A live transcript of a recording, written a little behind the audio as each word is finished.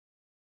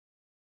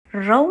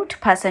Road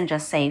passenger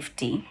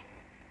safety.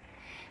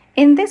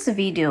 In this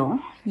video,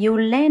 you'll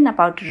learn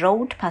about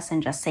road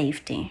passenger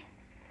safety.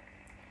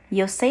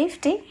 Your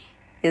safety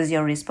is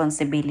your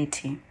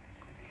responsibility.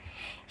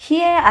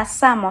 Here are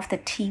some of the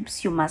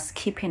tips you must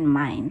keep in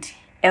mind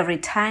every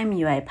time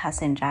you are a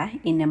passenger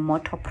in a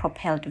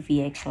motor-propelled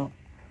vehicle.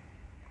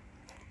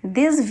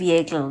 These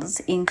vehicles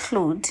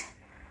include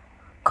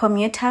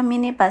commuter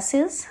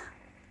minibuses,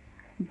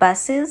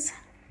 buses,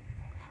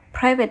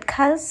 private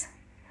cars,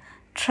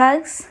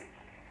 trucks,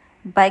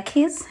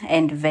 bakkies,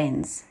 and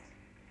vans.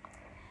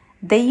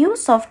 The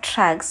use of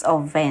trucks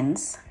or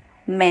vans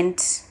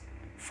meant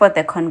for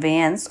the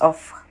conveyance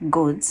of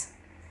goods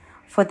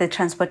for the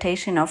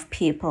transportation of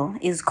people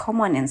is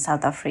common in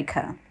South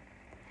Africa.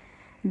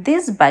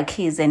 These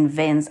bakkies and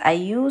vans are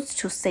used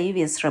to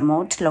service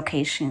remote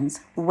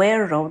locations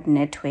where road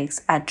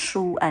networks are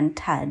true and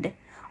tarred,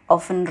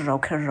 often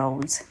rocky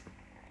roads.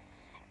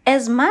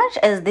 As much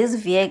as these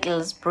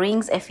vehicles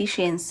brings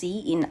efficiency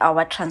in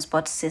our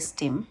transport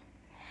system,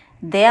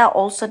 they are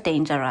also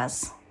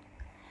dangerous.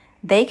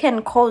 They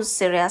can cause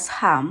serious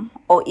harm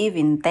or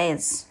even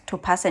death to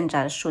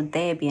passengers should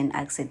there be an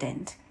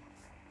accident.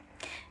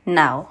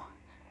 Now,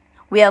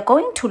 we are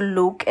going to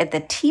look at the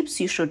tips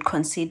you should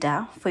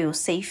consider for your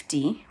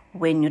safety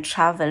when you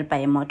travel by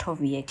a motor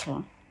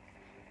vehicle.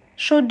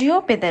 Should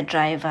you be the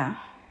driver,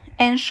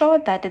 ensure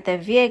that the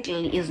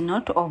vehicle is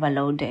not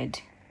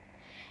overloaded.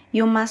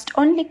 You must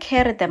only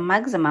carry the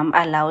maximum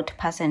allowed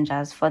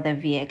passengers for the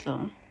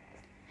vehicle.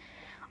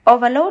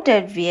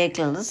 Overloaded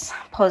vehicles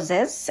pose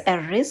a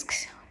risk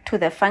to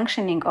the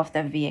functioning of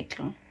the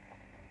vehicle,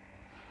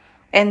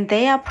 and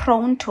they are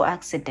prone to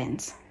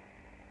accidents.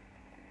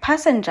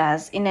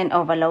 Passengers in an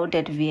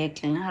overloaded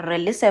vehicle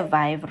rarely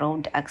survive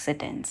road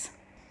accidents.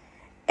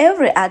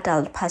 Every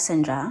adult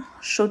passenger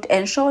should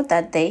ensure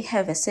that they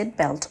have a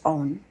seatbelt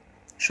on,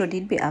 should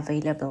it be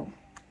available.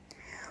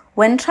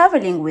 When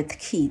traveling with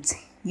kids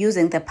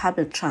using the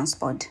public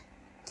transport,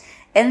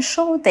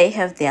 ensure they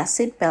have their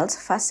seatbelts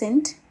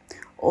fastened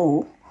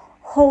or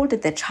hold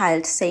the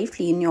child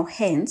safely in your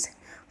hands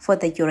for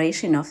the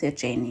duration of the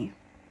journey.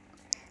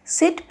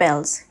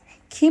 Seatbelts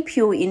keep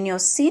you in your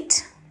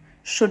seat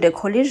should a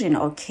collision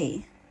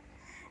occur.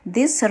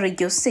 This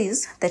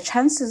reduces the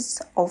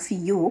chances of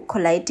you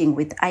colliding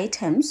with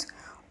items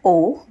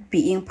or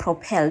being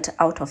propelled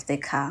out of the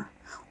car,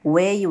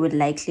 where you will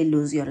likely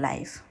lose your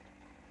life.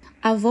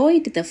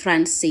 Avoid the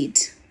front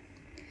seat.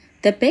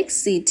 The back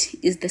seat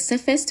is the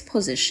safest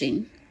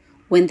position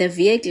when the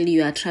vehicle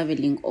you are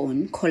traveling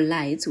on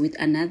collides with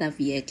another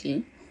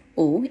vehicle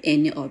or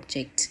any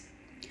object.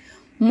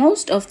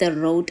 Most of the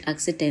road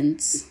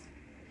accidents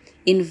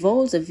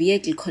involve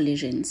vehicle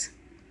collisions.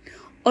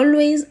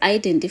 Always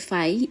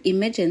identify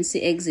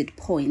emergency exit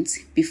points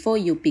before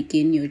you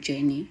begin your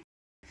journey.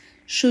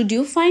 Should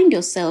you find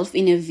yourself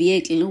in a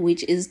vehicle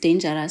which is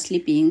dangerously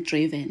being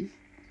driven,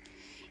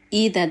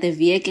 either the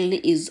vehicle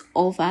is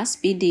over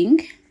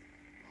speeding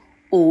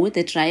or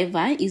the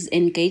driver is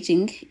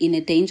engaging in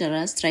a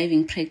dangerous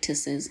driving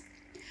practices,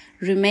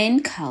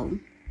 remain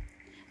calm.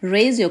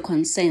 Raise your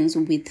concerns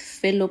with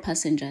fellow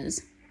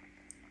passengers.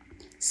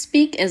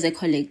 Speak as a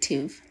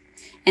collective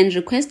and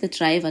request the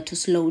driver to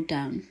slow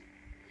down.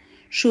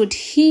 Should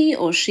he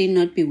or she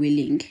not be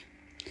willing,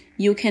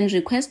 you can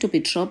request to be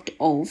dropped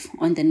off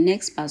on the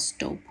next bus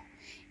stop.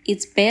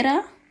 It's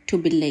better to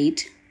be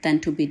late than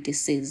to be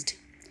deceased.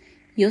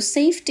 Your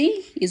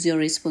safety is your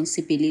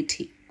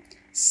responsibility.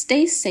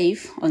 Stay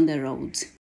safe on the roads.